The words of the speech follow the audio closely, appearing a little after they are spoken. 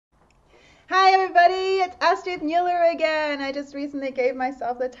everybody. It's Astrid Mueller again. I just recently gave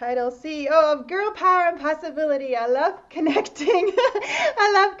myself the title CEO of Girl Power and Possibility. I love connecting.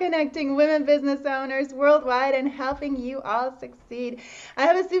 I love connecting women business owners worldwide and helping you all succeed. I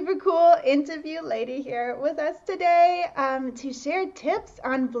have a super cool interview lady here with us today to share tips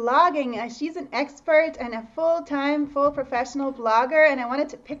on blogging. She's an expert and a full-time, full professional blogger, and I wanted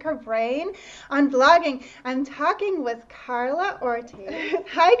to pick her brain on blogging. I'm talking with Carla Ortiz.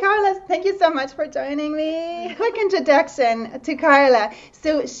 Hi, Carla. Thank you so much for joining me. Quick introduction to Carla.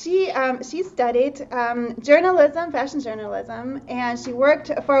 So she studied journalism, fashion journalism, and she worked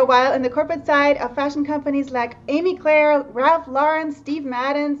for a while in the corporate side of fashion companies like Amy Claire, Ralph Lauren, Steve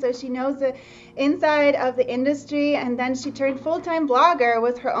Madden. So she knows the inside of the industry, and then she turned full-time blogger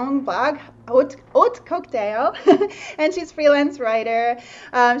with her own blog, Haute Cocktail, and she's freelance writer.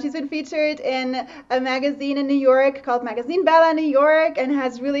 She's been featured in a magazine in New York called Magazine Bella New York, and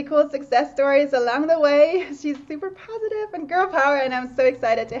has really cool success stories along the way. She's super positive and girl power, and I'm so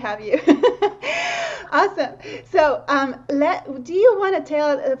excited to have you. Awesome. So do you want to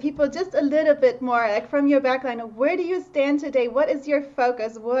tell people just a little bit more, like from your background, where do you stand today? What is your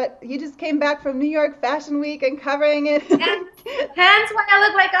focus? You just came back from New York Fashion Week and covering it. Hence why I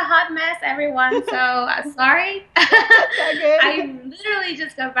look like a hot mess, everyone. So sorry. I literally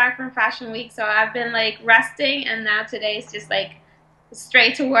just got back from Fashion Week, so I've been like resting, and now today's just like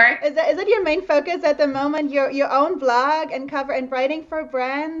straight to work. Is that your main focus at the moment? Your own blog and cover and writing for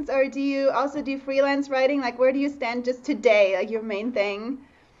brands, or do you also do freelance writing? Like, where do you stand just today? Like your main thing?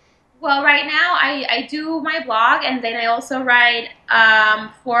 Well, right now I do my blog, and then I also write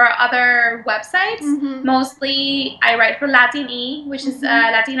for other websites. Mm-hmm. Mostly I write for Latin-E, which is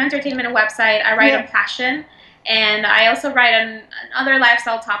a Latino entertainment website. I write on fashion, and I also write on other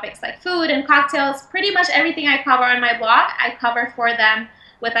lifestyle topics like food and cocktails. Pretty much everything I cover on my blog, I cover for them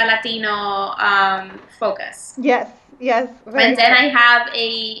with a Latino focus. Yes. Yes. And then I have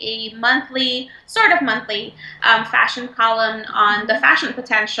a sort of monthly fashion column on the fashion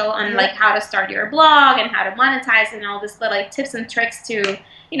potential, and like how to start your blog and how to monetize and all this little like tips and tricks to,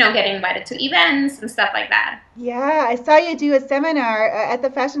 get invited to events and stuff like that. Yeah, I saw you do a seminar at the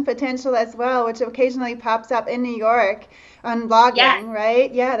Fashion Potential as well, which occasionally pops up in New York on blogging,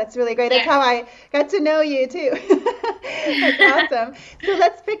 right? Yeah, that's really great. That's how I got to know you too. That's awesome. So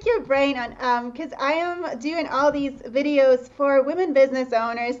let's pick your brain on, because I am doing all these videos for women business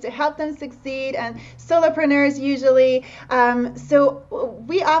owners to help them succeed, and solopreneurs usually. So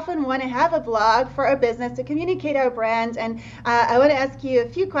we often want to have a blog for our business to communicate our brand, and I want to ask you a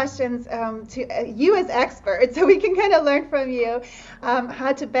few questions to you as experts, so we can kind of learn from you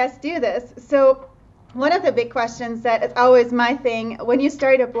how to best do this. So one of the big questions that is always my thing when you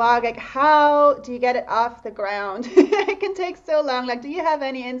start a blog, like how do you get it off the ground? It can take so long. Like, do you have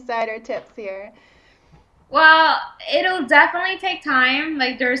any insider tips here? Well, it'll definitely take time.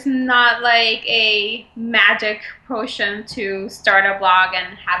 Like, there's not like a magic potion to start a blog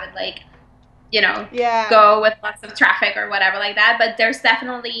and have it like, go with lots of traffic or whatever like that. But there's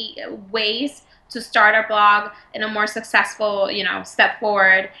definitely ways to start a blog in a more successful, step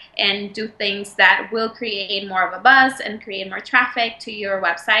forward and do things that will create more of a buzz and create more traffic to your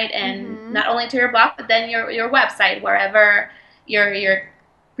website, and not only to your blog, but then your website, wherever you're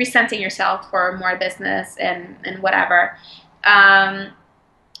presenting yourself for more business and whatever.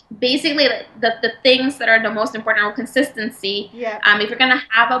 Basically, the things that are the most important are consistency. If you're gonna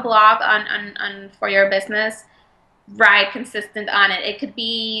have a blog on for your business, write consistent on it. It could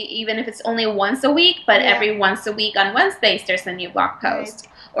be even if it's only once a week, but every once a week on Wednesdays there's a new blog post,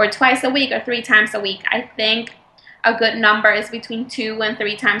 or twice a week or 3 times a week. I think a good number is between 2 and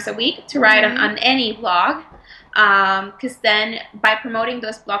 3 times a week to write on any blog, because then by promoting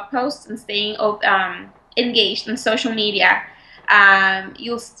those blog posts and staying engaged on social media,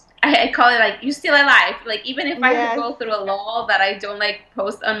 I call it like you still alive. Like, even if I go through a lull that I don't like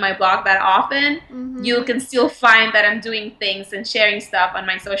post on my blog that often, you can still find that I'm doing things and sharing stuff on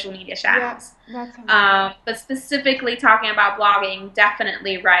my social media channels. But specifically talking about blogging,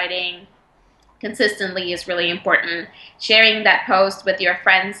 definitely writing consistently is really important. Sharing that post with your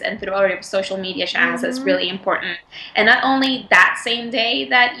friends and through all your social media channels is really important. And not only that same day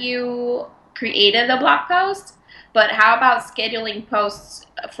that you created the blog post, but how about scheduling posts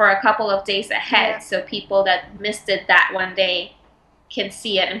for a couple of days ahead so people that missed it that one day can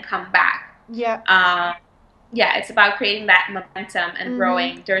see it and come back? It's about creating that momentum and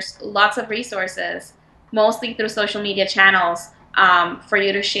growing. There's lots of resources, mostly through social media channels, for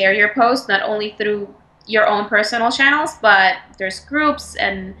you to share your posts, not only through your own personal channels, but there's groups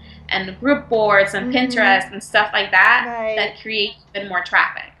and group boards and Pinterest and stuff like that that create even more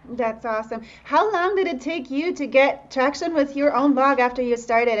traffic. That's awesome. How long did it take you to get traction with your own blog after you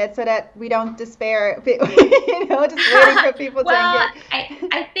started it so that we don't despair, just waiting for people to Well, engage?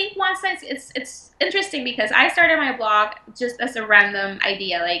 I think once it's interesting because I started my blog just as a random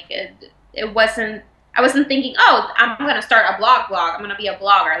idea. Like it wasn't, I wasn't thinking, oh, I'm going to start a blog. I'm going to be a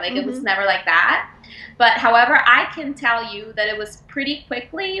blogger. Like it was never like that. But however, I can tell you that it was pretty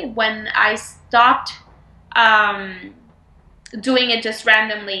quickly when I stopped doing it just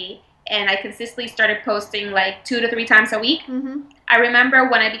randomly and I consistently started posting like 2 to 3 times a week. I remember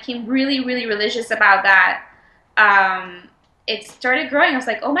when I became really, really religious about that, it started growing. I was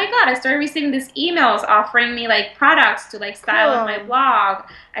like, oh my God, I started receiving these emails offering me like products to like style on my blog.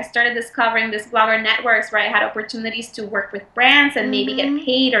 I started discovering this blogger networks where I had opportunities to work with brands and maybe get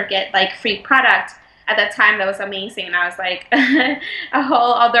paid or get like free product. At that time, that was amazing. And I was like a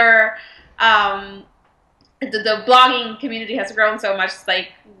whole other, the blogging community has grown so much. It's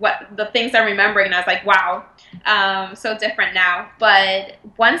like what the things I'm remembering, and I was like, wow, so different now. But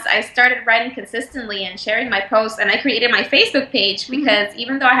once I started writing consistently and sharing my posts, and I created my Facebook page because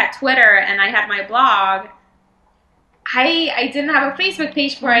even though I had Twitter and I had my blog, I didn't have a Facebook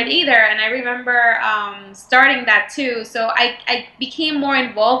page for it either. And I remember starting that too. So I became more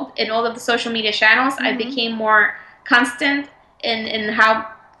involved in all of the social media channels. I became more constant in how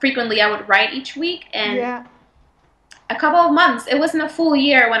frequently I would write each week. And a couple of months, it wasn't a full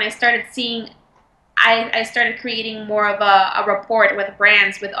year when I started seeing, I started creating more of a rapport with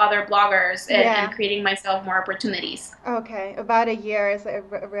brands, with other bloggers, and creating myself more opportunities. Okay, about a year is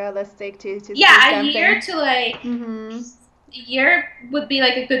realistic to yeah, a year to like a year would be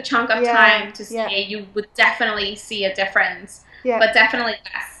like a good chunk of time to see you would definitely see a difference, but definitely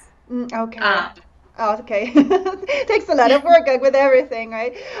less. Okay. Oh, okay. Takes a lot of work with everything,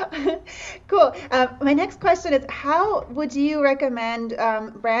 right? Cool. My next question is, how would you recommend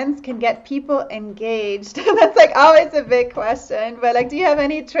brands can get people engaged? That's like always a big question, but like, do you have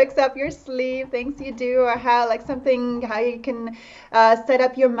any tricks up your sleeve, things you do, or how you can set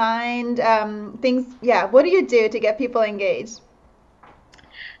up your mind, things? Yeah. What do you do to get people engaged?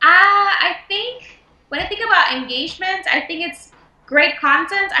 I think when I think about engagement, I think it's great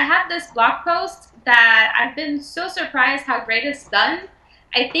content. I have this blog post that I've been so surprised how great it's done.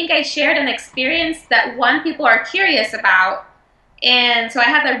 I think I shared an experience that people are curious about, and so I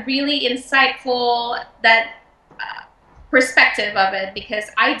had a really insightful perspective of it because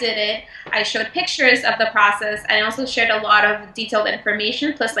I did it. I showed pictures of the process, and I also shared a lot of detailed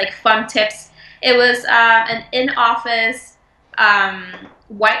information plus like fun tips. It was an in-office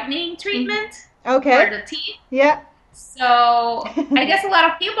whitening treatment for the teeth. Yeah. So I guess a lot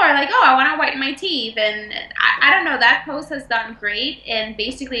of people are like, oh, I want to whiten my teeth. And I don't know, that post has done great. And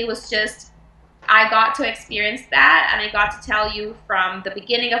basically it was just, I got to experience that. And I got to tell you from the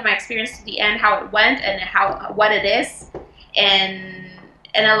beginning of my experience to the end how it went and what it is. And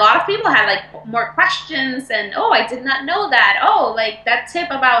a lot of people had like more questions. And, oh, I did not know that. Oh, like that tip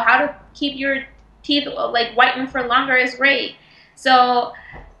about how to keep your teeth like whitened for longer is great. So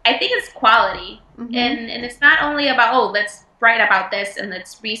I think it's quality. And it's not only about, oh, let's write about this and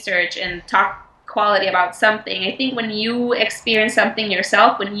let's research and talk quality about something. I think when you experience something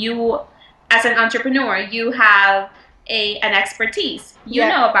yourself, when you, as an entrepreneur, you have an expertise, you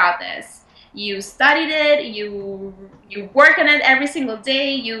know about this. You studied it, you work on it every single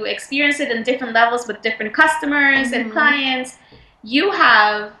day, you experience it in different levels with different customers and clients. You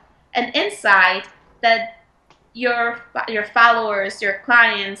have an insight that your followers, your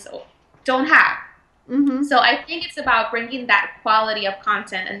clients don't have. So I think it's about bringing that quality of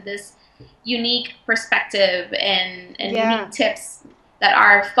content and this unique perspective and unique tips that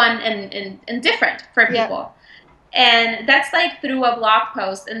are fun and different for people. And that's like through a blog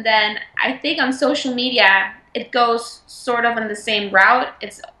post. And then I think on social media, it goes sort of on the same route.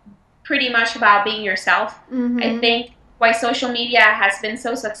 It's pretty much about being yourself. I think why social media has been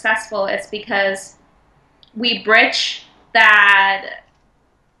so successful is because we bridge that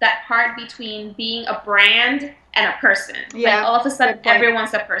part between being a brand and a person. Like all of a sudden,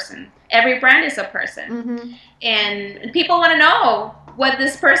 everyone's a person. Every brand is a person. And people want to know what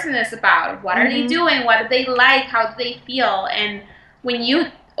this person is about. What are they doing? What do they like? How do they feel? And when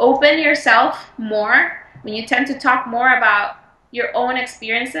you open yourself more, when you tend to talk more about your own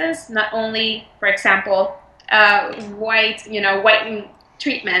experiences, not only, for example, whitening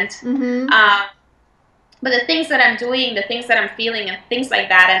treatment, but the things that I'm doing, the things that I'm feeling, and things like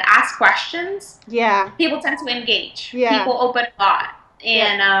that, and ask questions, people tend to engage. People open a lot.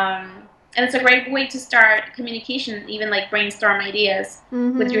 And it's a great way to start communication, even like brainstorm ideas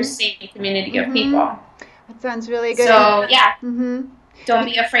with your same community of people. That sounds really good. So, yeah. Don't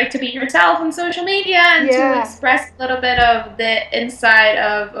be afraid to be yourself on social media and to express a little bit of the inside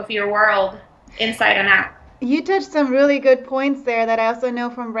of your world, inside and out. You touched some really good points there that I also know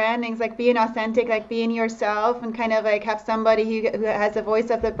from brandings, like being authentic, like being yourself, and kind of like have somebody who has a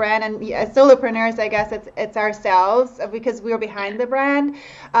voice of the brand. And as solopreneurs, I guess it's ourselves because we're behind the brand.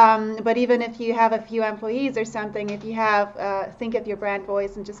 But even if you have a few employees or something, if you have think of your brand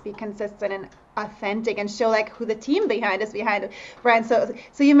voice and just be consistent and authentic and show like who the team behind the brand. So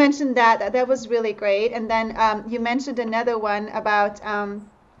you mentioned that was really great. And then you mentioned another one about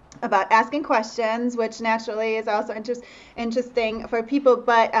asking questions, which naturally is also interesting for people.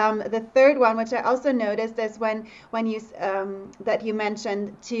 But the third one, which I also noticed, is when you that you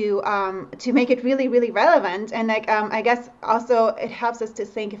mentioned to make it really, really relevant. And like I guess also it helps us to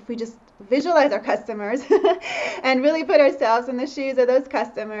think if we just visualize our customers and really put ourselves in the shoes of those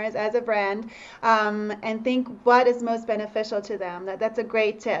customers as a brand, and think what is most beneficial to them. That's a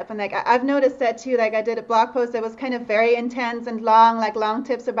great tip. And like I've noticed that too. Like I did a blog post that was kind of very intense and long, like long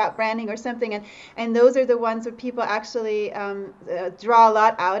tips about branding or something, and those are the ones where people actually draw a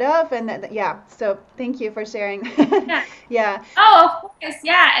lot out of. And so thank you for sharing. Yeah. Oh, of course.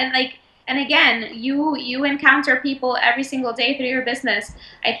 Yeah. And again, you encounter people every single day through your business.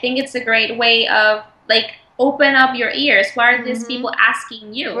 I think it's a great way of like open up your ears. What are these people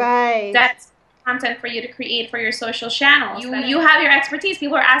asking you? Right. That's content for you to create for your social channels. You have your expertise.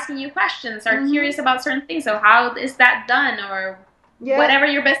 People are asking you questions, are curious about certain things. So how is that done? Or whatever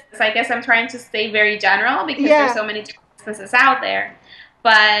your business. I guess I'm trying to stay very general because there's so many different businesses out there.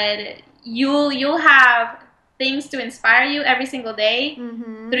 But you'll have things to inspire you every single day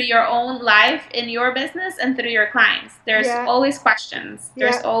through your own life in your business and through your clients. There's always questions.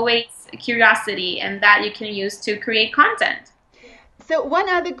 There's always curiosity, and that you can use to create content. So one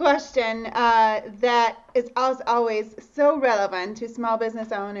other question that is always so relevant to small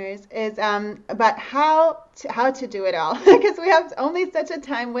business owners is about how to do it all, because we have only such a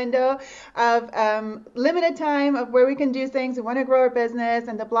time window of limited time of where we can do things. We want to grow our business,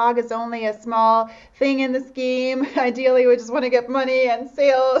 and the blog is only a small thing in the scheme. Ideally, we just want to get money and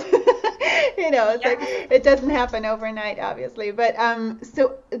sales. It's like it doesn't happen overnight, obviously. But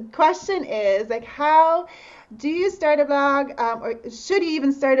so the question is like, how do you start a blog, or should you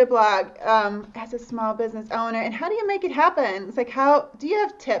even start a blog as a small business owner? And how do you make it happen? It's like, how do you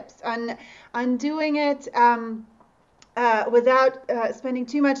have tips on doing it without spending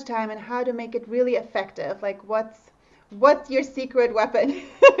too much time, and how to make it really effective? Like, what's your secret weapon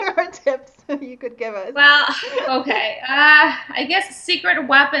or tips you could give us? Well, okay. I guess secret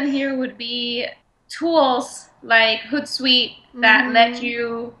weapon here would be tools like Hootsuite that let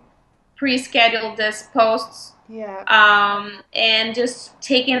you pre-schedule these posts, and just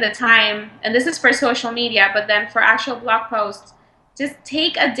taking the time, and this is for social media, but then for actual blog posts, just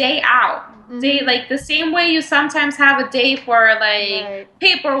take a day out. Day, like the same way you sometimes have a day for like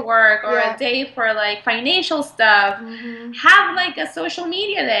paperwork or a day for like financial stuff, have like a social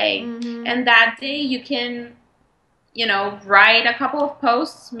media day, and that day you can write a couple of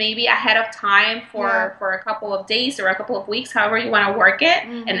posts maybe ahead of time for a couple of days or a couple of weeks, however you want to work it,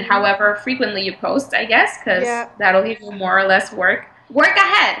 and however frequently you post, I guess, because that'll give you more or less work. Work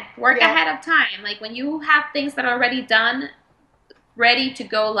ahead of time. Like when you have things that are already done, ready to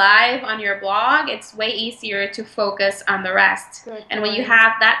go live on your blog, it's way easier to focus on the rest. And when you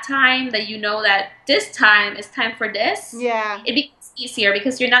have that time that you know that this time is time for this, it becomes easier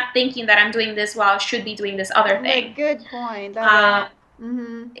because you're not thinking that I'm doing this while I should be doing this other thing. Good point.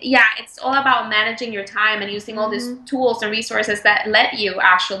 Yeah, it's all about managing your time and using all these tools and resources that let you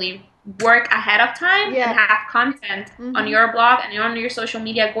actually work ahead of time and have content on your blog and on your social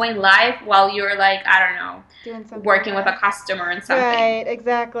media going live while you're like, I don't know, working with a customer and something. Right,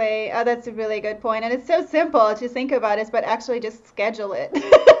 exactly. Oh, that's a really good point. And it's so simple to think about it, but actually just schedule it. The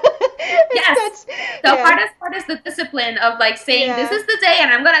hardest part is the discipline of like saying, this is the day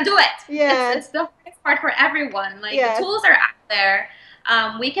and I'm going to do it. It's the hardest part for everyone. Like the tools are out there.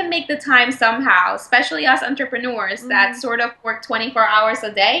 We can make the time somehow, especially us entrepreneurs that sort of work 24 hours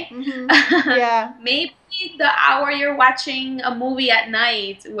a day. Maybe the hour you're watching a movie at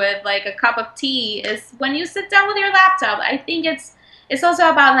night with like a cup of tea is when you sit down with your laptop. I think it's also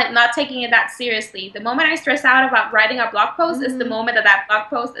about like not taking it that seriously. The moment I stress out about writing a blog post is the moment that blog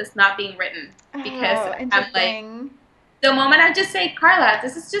post is not being written, because I'm like, the moment I just say, Carla,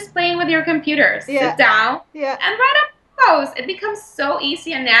 this is just playing with your computer. Sit down and write a post. It becomes so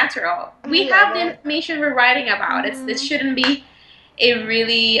easy and natural. We have the information we're writing about. It shouldn't be a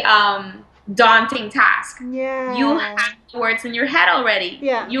really daunting task. You have words in your head already.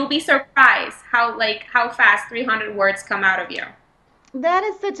 You'll be surprised how fast 300 words come out of you. That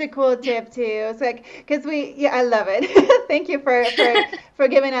is such a cool tip too. It's like, because I love it. Thank you for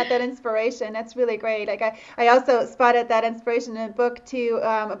giving out that inspiration. That's really great. Like I also spotted that inspiration in a book too,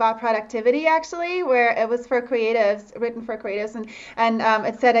 about productivity actually, where it was for creatives, written for creatives, and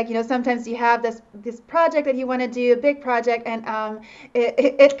it said like, sometimes you have this project that you want to do, a big project, and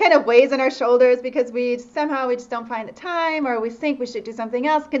it kind of weighs on our shoulders because we just don't find the time, or we think we should do something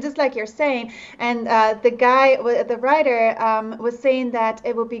else, just like you're saying. And the writer, was saying that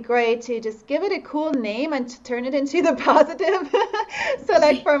it would be great to just give it a cool name and to turn it into the positive. So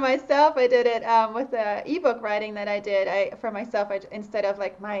like for myself, I did it with the ebook writing that I did. For myself, instead of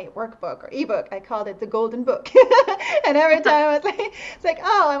like my workbook or ebook, I called it the golden book. And every time I was like, it's like,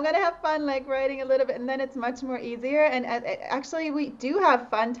 oh, I'm gonna have fun like writing a little bit, and then it's much more easier. And actually, we do have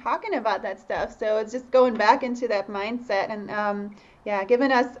fun talking about that stuff. So it's just going back into that mindset and yeah,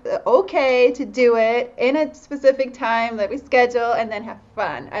 giving us okay to do it in a specific time that we schedule and then have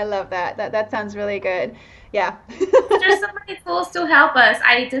fun. I love that. That sounds really good. Yeah. There's so many tools to help us.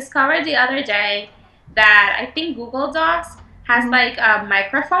 I discovered the other day that I think Google Docs has like a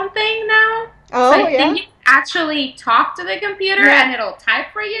microphone thing now. Oh, so I yeah. think you actually talk to the computer and it'll type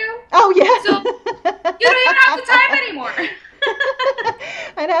for you. Oh, yeah. So you don't even have to type anymore.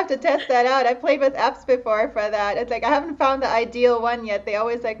 I'd have to test that out. I played with apps before for that. It's like I haven't found the ideal one yet. They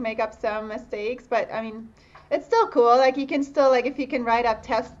always like make up some mistakes, but I mean, it's still cool. Like you can still like if you can write up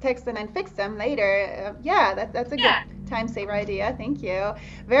text and then fix them later. Yeah, that's a good time saver idea. Thank you.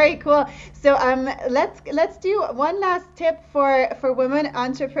 Very cool. So let's do one last tip for women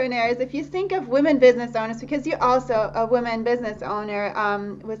entrepreneurs. If you think of women business owners, because you're also a women business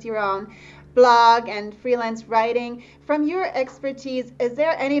owner with your own blog and freelance writing, from your expertise, is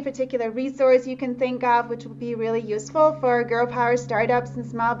there any particular resource you can think of which would be really useful for girl power startups and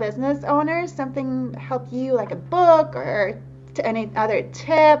small business owners? Something help you, like a book or any other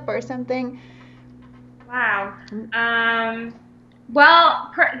tip or something? Wow.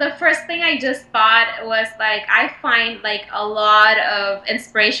 Well, the first thing I just thought was like I find like a lot of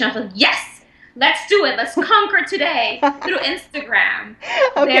inspiration of like, yes, let's do it. Let's conquer today through Instagram.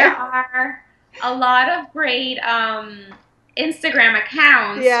 Okay. There are a lot of great Instagram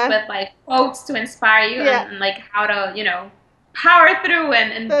accounts with like quotes to inspire you and like how to, power through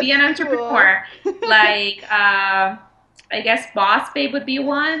and be an entrepreneur. Cool. Like, I guess Boss Babe would be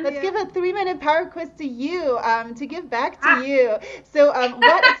one. Let's give a 3-minute power quiz to you, to give back to you. So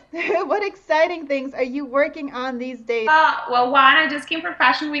what exciting things are you working on these days? Well, one, I just came from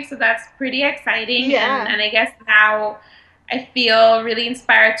Fashion Week, so that's pretty exciting. Yeah. And I guess now I feel really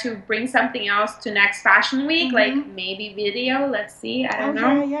inspired to bring something else to next Fashion Week, like maybe video. Let's see. I don't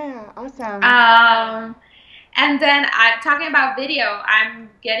know. Yeah. Awesome. And then talking about video, I'm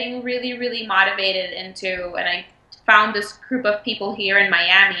getting really, really motivated into, and I found this group of people here in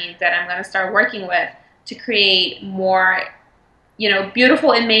Miami that I'm going to start working with to create more,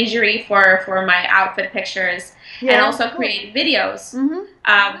 beautiful imagery for my outfit pictures, and also create videos,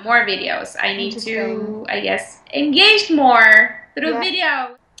 more videos. I need to, I guess, engage more through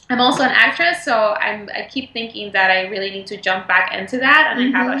video. I'm also an actress, so I keep thinking that I really need to jump back into that,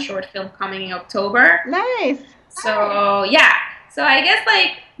 and I have a short film coming in October. Nice. So yeah, so I guess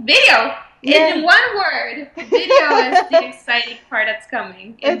like video. In one word, video is the exciting part that's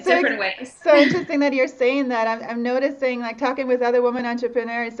coming in different ways. So interesting that you're saying that. I'm noticing, like talking with other women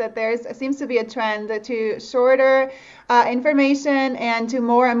entrepreneurs, that seems to be a trend to shorter information and to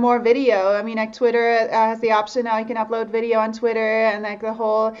more and more video. I mean, like Twitter has the option now you can upload video on Twitter, and like the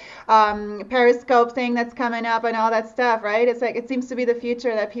whole Periscope thing that's coming up and all that stuff, right? It's like it seems to be the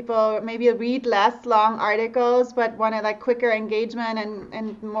future, that people maybe read less long articles but want to like quicker engagement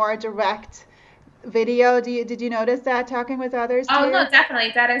and more direct video. Did you notice that talking with others too? Oh no,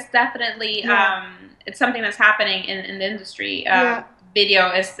 definitely. That is definitely it's something that's happening in the industry. Video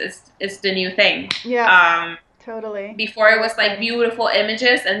is the new thing. Totally. Before it was like beautiful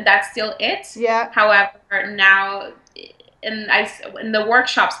images, and that's still it. However, now in the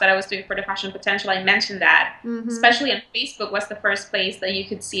workshops that I was doing for the Fashion Potential, I mentioned that, especially on Facebook was the first place that you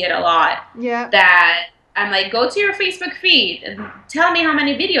could see it a lot. That I'm like, go to your Facebook feed and tell me how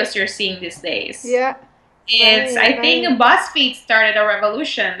many videos you're seeing these days. I think BuzzFeed started a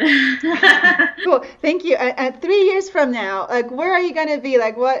revolution. Cool. Thank you. 3 years from now, like, where are you going to be?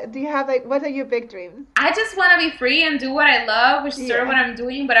 Like, what do you have? Like, what are your big dreams? I just want to be free and do what I love, which is sort of what I'm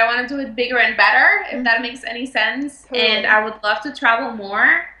doing, but I want to do it bigger and better, if that makes any sense. Totally. And I would love to travel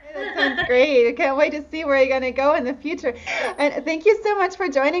more. That sounds great. I can't wait to see where you're going to go in the future. And thank you so much for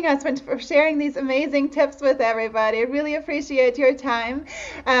joining us, for sharing these amazing tips with everybody. I really appreciate your time.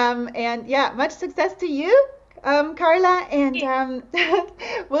 And yeah, much success to you. Carla, and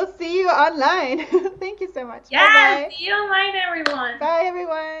we'll see you online. Thank you so much. Yeah, Bye-bye. see you online, everyone. Bye,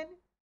 everyone.